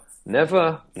 never,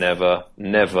 never, never,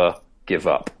 never give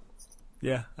up.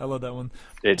 Yeah, I love that one.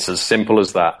 It's as simple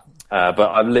as that. But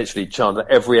I've literally chanted,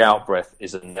 every out breath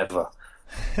is a never,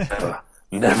 never,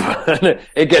 never.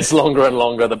 It gets longer and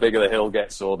longer the bigger the hill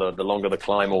gets, or the longer the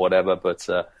climb or whatever. But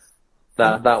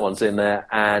that one's in there.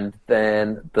 And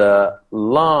then the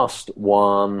last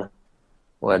one,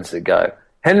 where does it go?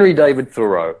 Henry David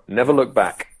Thoreau, never look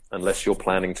back unless you're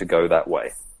planning to go that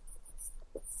way.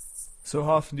 So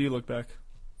how often do you look back?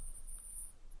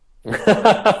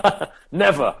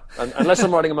 Never. Unless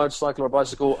I'm riding a motorcycle or a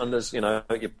bicycle and there's, you're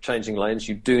changing lanes,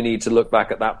 you do need to look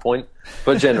back at that point.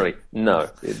 But generally, no.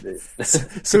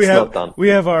 So we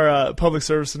have our public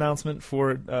service announcement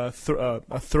for a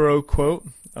Thoreau quote.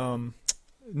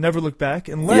 Never look back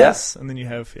unless, and then you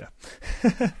have,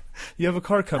 you have a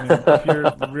car coming up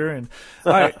your rear end.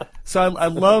 All right, so I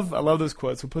love those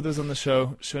quotes. We'll put those on the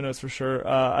show notes for sure.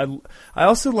 I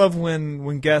also love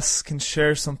when guests can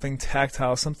share something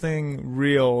tactile, something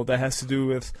real that has to do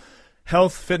with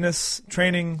health, fitness,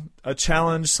 training, a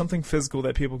challenge, something physical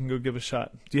that people can go give a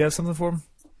shot. Do you have something for them?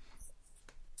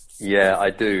 Yeah,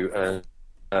 I do.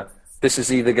 This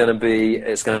is either going to be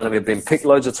been picked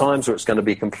loads of times, or it's going to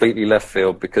be completely left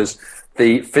field, because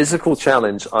the physical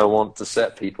challenge I want to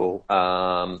set people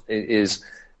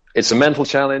it's a mental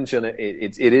challenge, and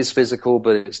it is physical,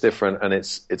 but it's different, and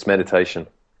it's meditation.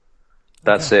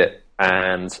 That's it.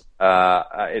 And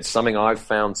it's something I've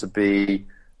found to be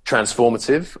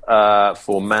transformative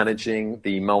for managing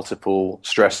the multiple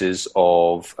stresses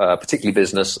of particularly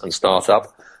business and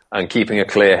startup, and keeping a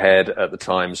clear head at the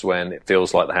times when it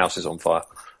feels like the house is on fire.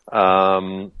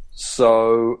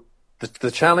 So the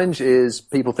challenge is,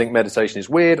 people think meditation is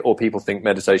weird, or people think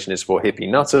meditation is for hippie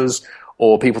nutters,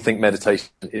 or people think meditation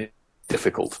is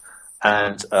difficult.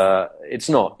 And it's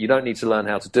not. You don't need to learn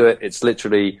how to do it. It's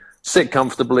literally sit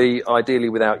comfortably, ideally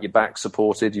without your back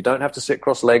supported. You don't have to sit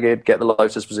cross-legged, get the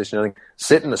lotus position, anything.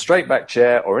 Sit in a straight back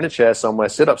chair or in a chair somewhere,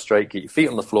 sit up straight, get your feet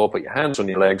on the floor, put your hands on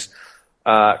your legs.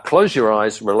 Close your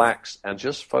eyes, relax, and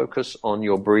just focus on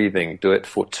your breathing. Do it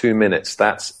for 2 minutes.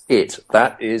 That's it.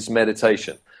 That is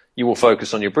meditation. You will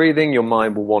focus on your breathing. Your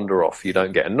mind will wander off. You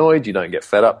don't get annoyed. You don't get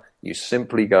fed up. You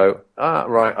simply go,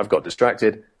 right, I've got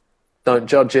distracted. Don't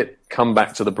judge it. Come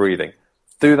back to the breathing.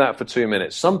 Do that for 2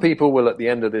 minutes. Some people will at the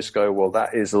end of this go, well,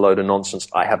 that is a load of nonsense.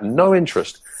 I have no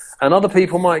interest. And other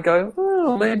people might go,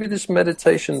 oh, maybe this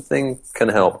meditation thing can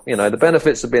help. The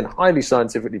benefits have been highly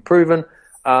scientifically proven.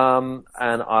 And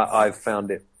I've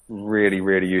found it really,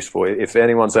 really useful. If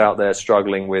anyone's out there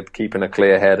struggling with keeping a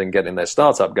clear head and getting their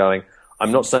startup going,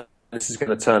 I'm not saying this is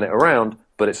going to turn it around,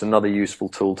 but it's another useful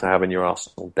tool to have in your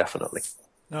arsenal, definitely.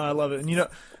 No, I love it. And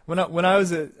when I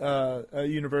was at a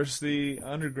university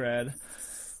undergrad,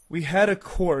 we had a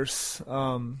course,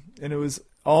 and it was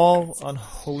all on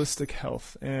holistic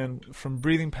health, and from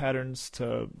breathing patterns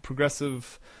to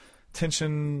progressive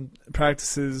tension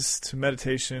practices to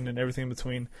meditation and everything in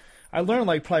between. I learned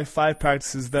like probably 5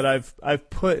 practices that I've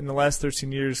put in the last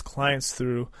 13 years clients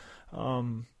through.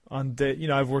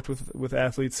 I've worked with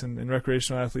athletes and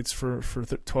recreational athletes for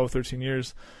 12, 13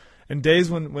 years. And days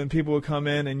when people would come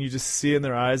in and you just see in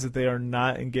their eyes that they are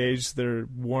not engaged, they're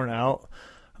worn out,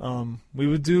 we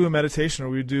would do a meditation, or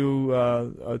we would do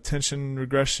a tension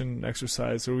regression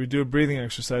exercise, or we would do a breathing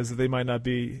exercise that they might not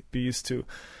be used to.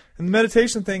 And the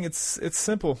meditation thing, it's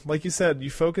simple. Like you said, you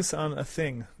focus on a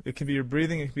thing. It can be your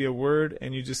breathing, it can be a word,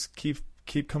 and you just keep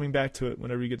coming back to it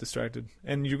whenever you get distracted.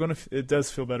 And it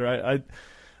does feel better.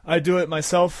 I do it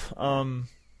myself.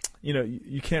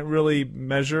 You can't really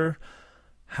measure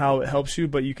how it helps you,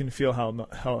 but you can feel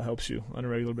how it helps you on a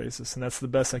regular basis. And that's the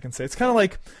best I can say. It's kind of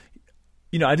like,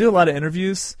 I do a lot of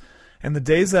interviews, and the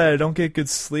days that I don't get good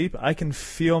sleep, I can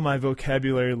feel my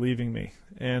vocabulary leaving me.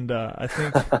 And I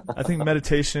think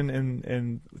meditation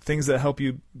and things that help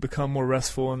you become more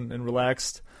restful and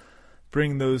relaxed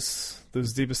bring those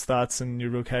deepest thoughts and your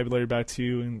vocabulary back to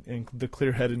you, and the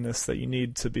clear-headedness that you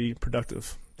need to be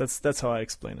productive. That's how I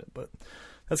explain it, but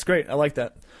that's great. I like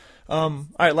that. All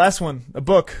right, last one, a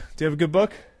book. Do you have a good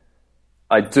book?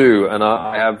 I do, and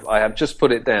I have just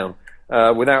put it down.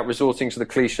 Without resorting to the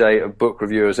cliche of book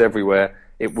reviewers everywhere,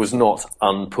 it was not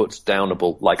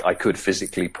unput-downable, like I could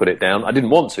physically put it down. I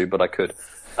didn't want to, but I could.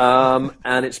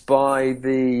 And it's by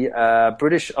the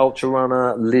British ultra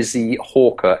runner Lizzie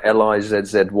Hawker, Lizzy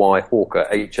Hawker,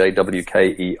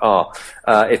 Hawker.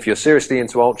 If you're seriously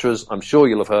into ultras, I'm sure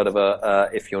you'll have heard of her.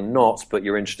 If you're not, but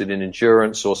you're interested in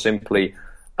endurance or simply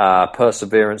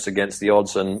perseverance against the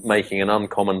odds and making an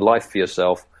uncommon life for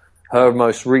yourself, her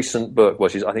most recent book,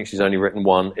 I think she's only written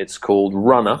one. It's called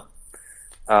Runner,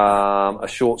 a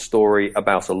short story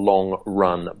about a long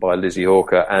run by Lizzie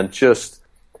Hawker, and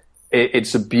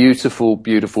it's a beautiful,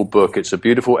 beautiful book. It's a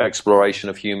beautiful exploration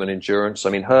of human endurance. I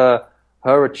mean, her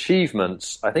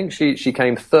achievements, I think she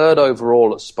came 3rd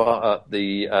overall at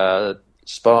the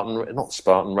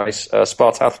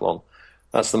Spartathlon.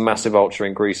 That's the massive ultra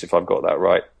in Greece, if I've got that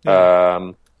right.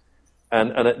 Yeah.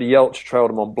 And at the Ultra Trail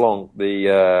de Mont Blanc,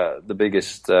 the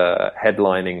biggest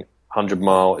headlining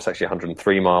 100-mile, it's actually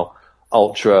 103-mile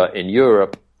ultra in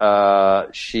Europe,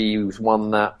 she's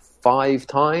won that 5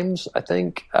 times, I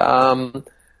think.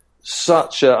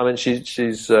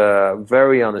 She's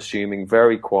very unassuming,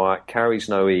 very quiet, carries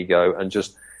no ego, and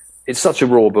it's such a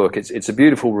raw book. It's a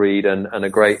beautiful read and a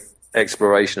great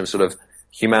exploration of sort of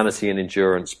humanity and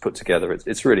endurance put together.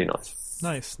 It's really nice.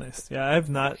 Nice. Yeah, I have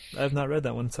not read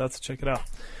that one, so I have to check it out.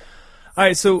 All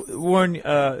right, so Warren,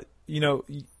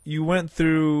 you went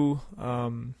through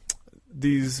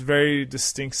these very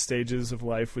distinct stages of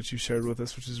life, which you shared with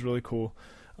us, which is really cool.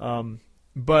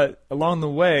 But along the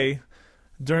way,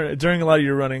 during a lot of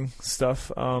your running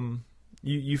stuff,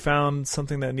 you found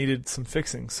something that needed some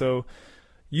fixing. So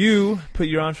you put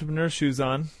your entrepreneur shoes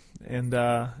on and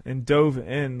dove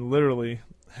in literally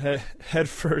head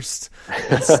first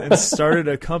and started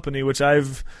a company, which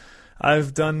I've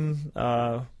done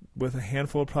with a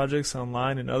handful of projects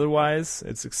online and otherwise.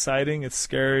 It's exciting, it's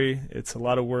scary, it's a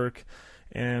lot of work,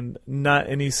 and not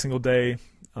any single day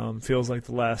feels like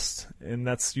the last, and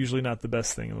that's usually not the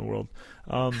best thing in the world.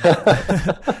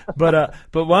 But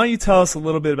why don't you tell us a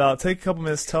little bit take a couple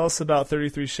minutes, tell us about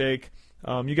 33 Shake.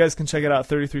 You guys can check it out,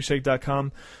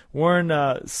 33shake.com.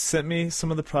 Warren sent me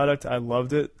some of the product. I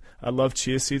loved it. I love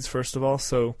chia seeds, first of all,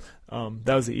 so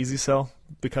that was an easy sell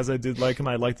because I did like them.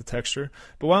 I like the texture.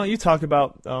 But why don't you talk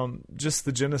about just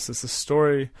the genesis, the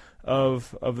story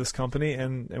of this company,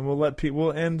 and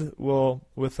we'll end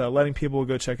with letting people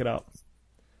go check it out.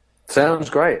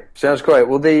 Sounds great.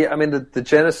 Well, the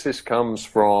genesis comes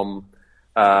from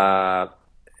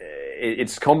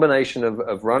it's a combination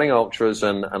of running ultras,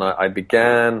 and I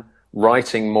began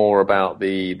writing more about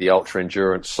the ultra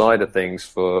endurance side of things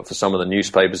for some of the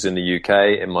newspapers in the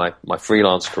UK in my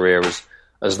freelance career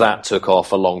as that took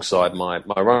off alongside my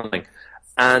running.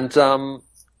 And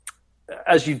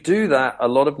as you do that, a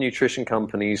lot of nutrition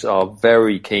companies are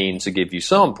very keen to give you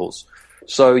samples.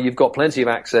 So you've got plenty of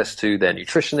access to their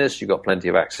nutritionists, you've got plenty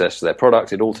of access to their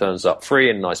product. It all turns up free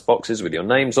in nice boxes with your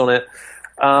names on it.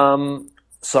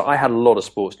 So I had a lot of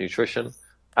sports nutrition.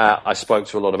 I spoke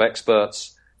to a lot of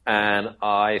experts, and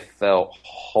I felt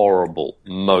horrible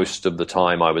most of the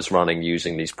time I was running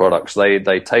using these products.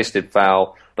 They tasted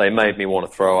foul. They made me want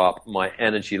to throw up. My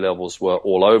energy levels were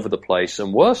all over the place.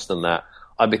 And worse than that,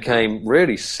 I became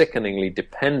really sickeningly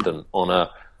dependent on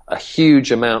a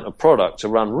huge amount of product to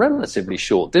run relatively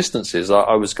short distances.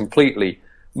 I was completely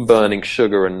burning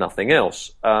sugar and nothing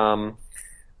else.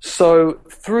 So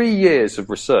 3 years of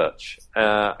research.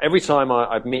 Every time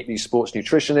I'd meet these sports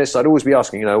nutritionists, I'd always be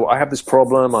asking, I have this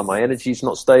problem, my energy's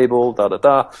not stable,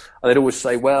 And they'd always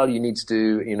say, well, you need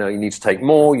to take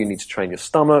more, you need to train your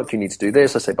stomach, you need to do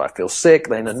this. I say, but I feel sick.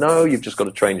 They know, no, you've just got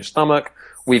to train your stomach.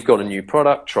 We've got a new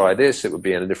product, try this. It would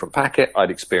be in a different packet. I'd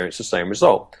experience the same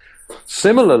result.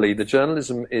 Similarly, the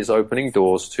journalism is opening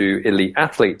doors to elite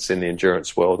athletes in the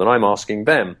endurance world, and I'm asking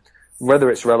them, whether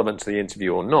it's relevant to the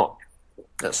interview or not,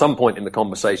 at some point in the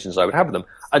conversations I would have with them,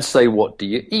 I'd say, what do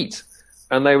you eat?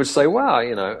 And they would say,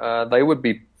 well, they would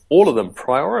be, all of them,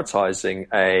 prioritizing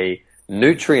a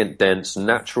nutrient-dense,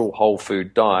 natural whole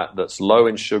food diet that's low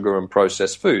in sugar and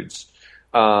processed foods.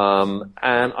 And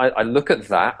I look at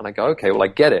that and I go, okay, well, I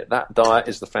get it. That diet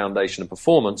is the foundation of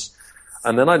performance.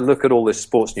 And then I look at all this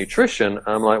sports nutrition and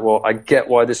I'm like, well, I get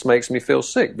why this makes me feel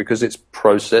sick, because it's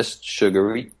processed,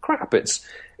 sugary crap.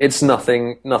 It's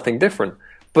nothing different.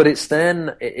 But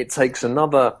it takes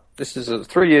another, this is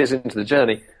 3 years into the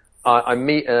journey, I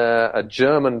meet a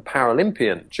German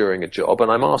Paralympian during a job, and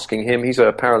I'm asking him, he's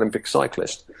a Paralympic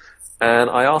cyclist, and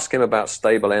I ask him about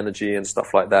stable energy and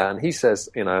stuff like that, and he says,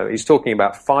 he's talking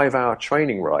about 5-hour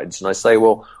training rides, and I say,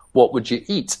 well, what would you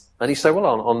eat? And he said, well,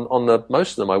 on the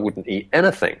most of them, I wouldn't eat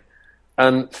anything.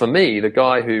 And for me, the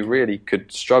guy who really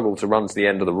could struggle to run to the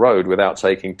end of the road without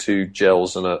taking 2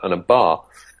 gels and a bar,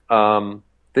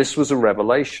 this was a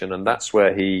revelation, and that's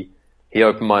where he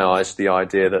opened my eyes to the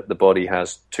idea that the body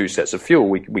has 2 sets of fuel.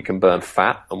 We can burn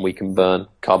fat and we can burn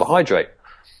carbohydrate.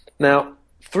 Now,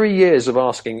 3 years of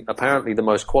asking apparently the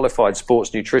most qualified sports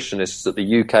nutritionists that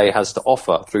the UK has to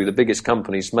offer through the biggest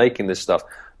companies making this stuff,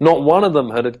 not one of them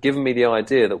had given me the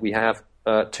idea that we have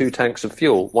 2 tanks of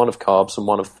fuel, one of carbs and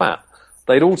one of fat.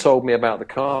 They'd all told me about the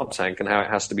carb tank and how it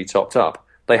has to be topped up.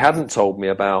 They hadn't told me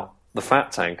about the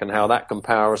fat tank and how that can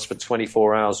power us for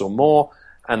 24 hours or more,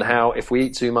 and how if we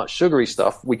eat too much sugary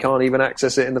stuff, we can't even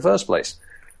access it in the first place.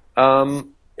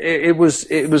 It was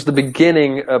the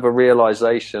beginning of a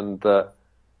realization that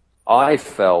I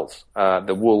felt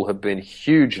the wool had been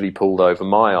hugely pulled over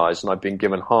my eyes, and I'd been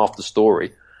given half the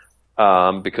story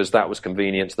because that was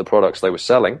convenient to the products they were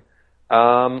selling.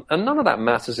 And none of that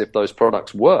matters if those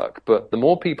products work, but the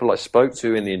more people I spoke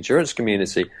to in the endurance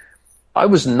community, I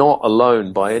was not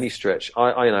alone by any stretch.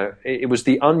 It was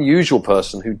the unusual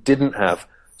person who didn't have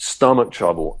stomach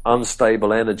trouble,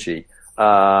 unstable energy,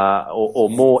 or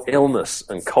more illness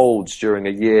and colds during a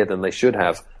year than they should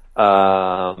have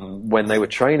when they were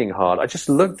training hard. I just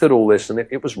looked at all this and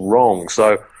it was wrong.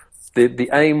 So the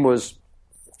aim was,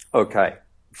 okay,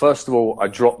 first of all, I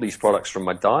dropped these products from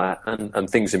my diet and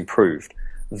things improved.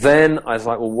 Then I was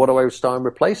like, well, what do I start and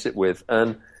replace it with?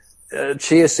 And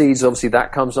chia seeds, obviously,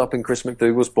 that comes up in Chris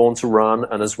McDougall's Born to Run.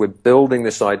 And as we're building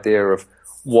this idea of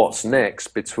what's next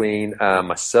between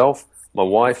myself, my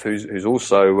wife, who's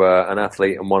also an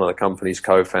athlete and one of the company's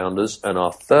co-founders, and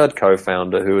our third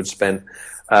co-founder who had spent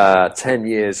 10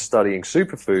 years studying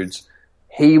superfoods,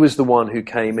 he was the one who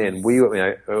came in.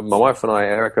 My wife and I,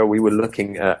 Erica, we were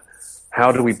looking at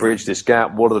how do we bridge this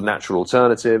gap? What are the natural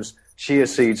alternatives? Chia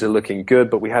seeds are looking good,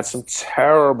 but we had some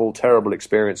terrible, terrible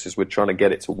experiences with trying to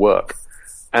get it to work.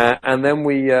 And then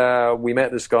we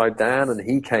met this guy, Dan, and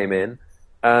he came in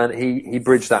and he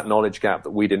bridged that knowledge gap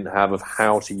that we didn't have of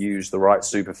how to use the right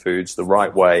superfoods the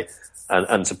right way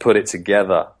and to put it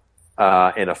together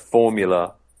in a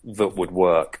formula that would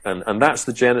work. And that's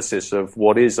the genesis of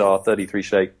what is our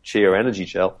 33-shake Chia Energy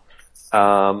Gel.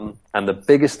 And the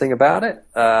biggest thing about it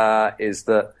is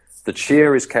that the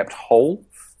Chia is kept whole.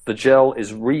 The gel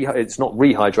is it's not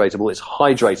rehydratable, it's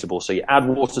hydratable. So you add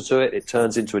water to it, it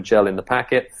turns into a gel in the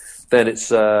packet. Then it's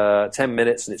 10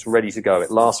 minutes and it's ready to go.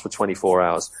 It lasts for 24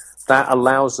 hours. That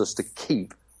allows us to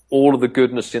keep all of the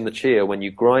goodness in the chia. When you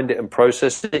grind it and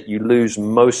process it, you lose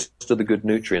most of the good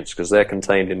nutrients because they're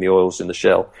contained in the oils in the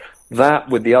shell. That,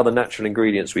 with the other natural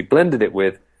ingredients we blended it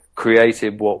with,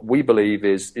 created what we believe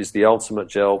is the ultimate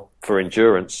gel for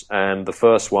endurance, and the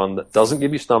first one that doesn't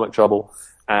give you stomach trouble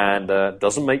and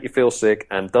doesn't make you feel sick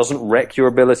and doesn't wreck your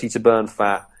ability to burn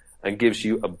fat and gives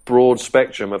you a broad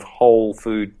spectrum of whole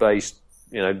food-based,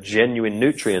 genuine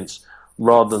nutrients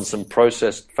rather than some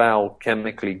processed, foul,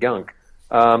 chemically gunk.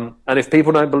 And if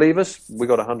people don't believe us, we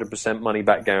got 100%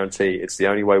 money-back guarantee. It's the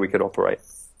only way we could operate.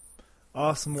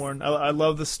 Awesome, Warren. I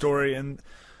love the story. And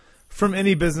from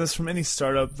any business, from any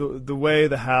startup, the way,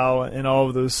 the how, and all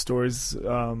of those stories,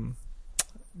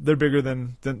 they're bigger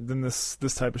than this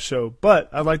type of show. But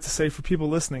I'd like to say for people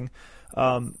listening,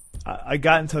 I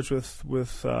got in touch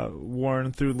with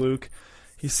Warren through Luke.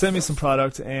 He sent me some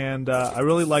product, and I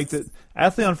really liked it.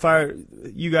 Athlete on Fire,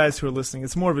 you guys who are listening,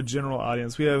 it's more of a general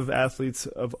audience. We have athletes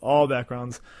of all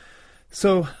backgrounds.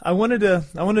 So I wanted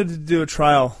to do a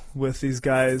trial with these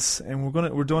guys, and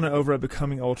we're doing it over at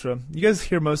Becoming Ultra. You guys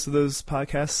hear most of those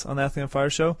podcasts on the Athlete on Fire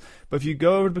show, but if you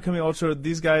go over to Becoming Ultra,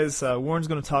 these guys, Warren's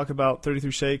going to talk about 33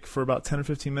 Shake for about 10 or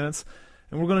 15 minutes,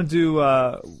 and we're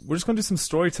just going to do some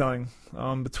storytelling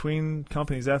between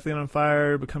companies, Athlete on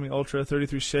Fire, Becoming Ultra,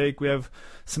 33 Shake. We have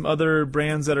some other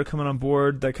brands that are coming on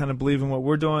board that kind of believe in what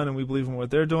we're doing, and we believe in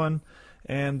what they're doing.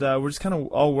 And we're just kind of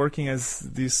all working as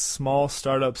these small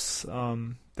startups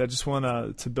that just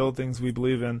want to build things we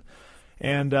believe in.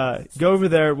 And go over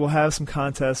there. We'll have some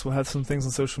contests. We'll have some things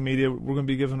on social media. We're going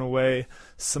to be giving away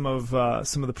some of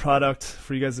the product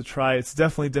for you guys to try. It's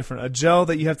definitely different. A gel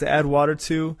that you have to add water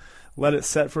to, let it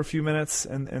set for a few minutes,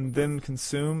 and then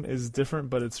consume is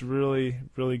different, but it's really,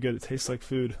 really good. It tastes like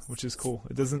food, which is cool.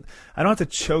 I don't have to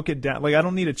choke it down. Like, I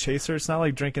don't need a chaser. It's not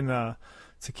like drinking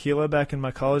tequila back in my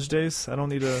college days. I don't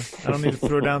need to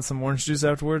throw down some orange juice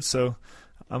afterwards, so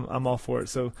I'm all for it.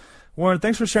 So Warren,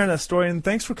 thanks for sharing that story, and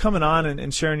thanks for coming on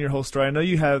and sharing your whole story. I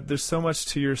know there's so much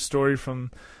to your story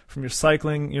from your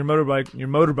cycling, your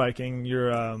motorbiking,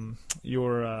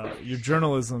 your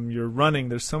journalism, your running.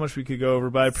 There's so much we could go over,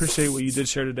 but I appreciate what you did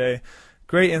share today.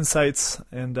 Great insights,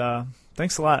 and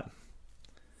thanks a lot.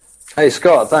 Hey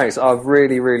Scott, thanks. I've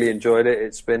really, really enjoyed it.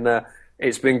 It's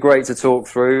been great to talk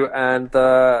through, and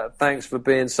thanks for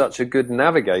being such a good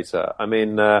navigator. I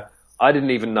mean, I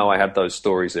didn't even know I had those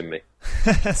stories in me.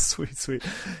 Sweet.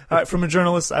 All right, from a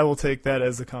journalist, I will take that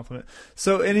as a compliment.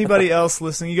 So anybody else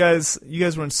listening, you guys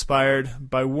were inspired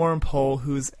by Warren Pohl,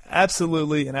 who is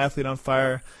absolutely an athlete on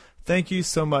fire. Thank you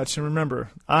so much. And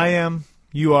remember, I am,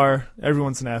 you are,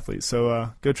 everyone's an athlete.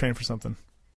 So go train for something.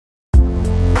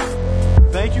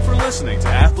 Thank you for listening to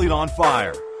Athlete on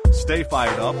Fire. Stay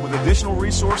fired up with additional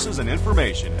resources and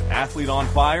information at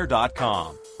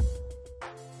athleteonfire.com.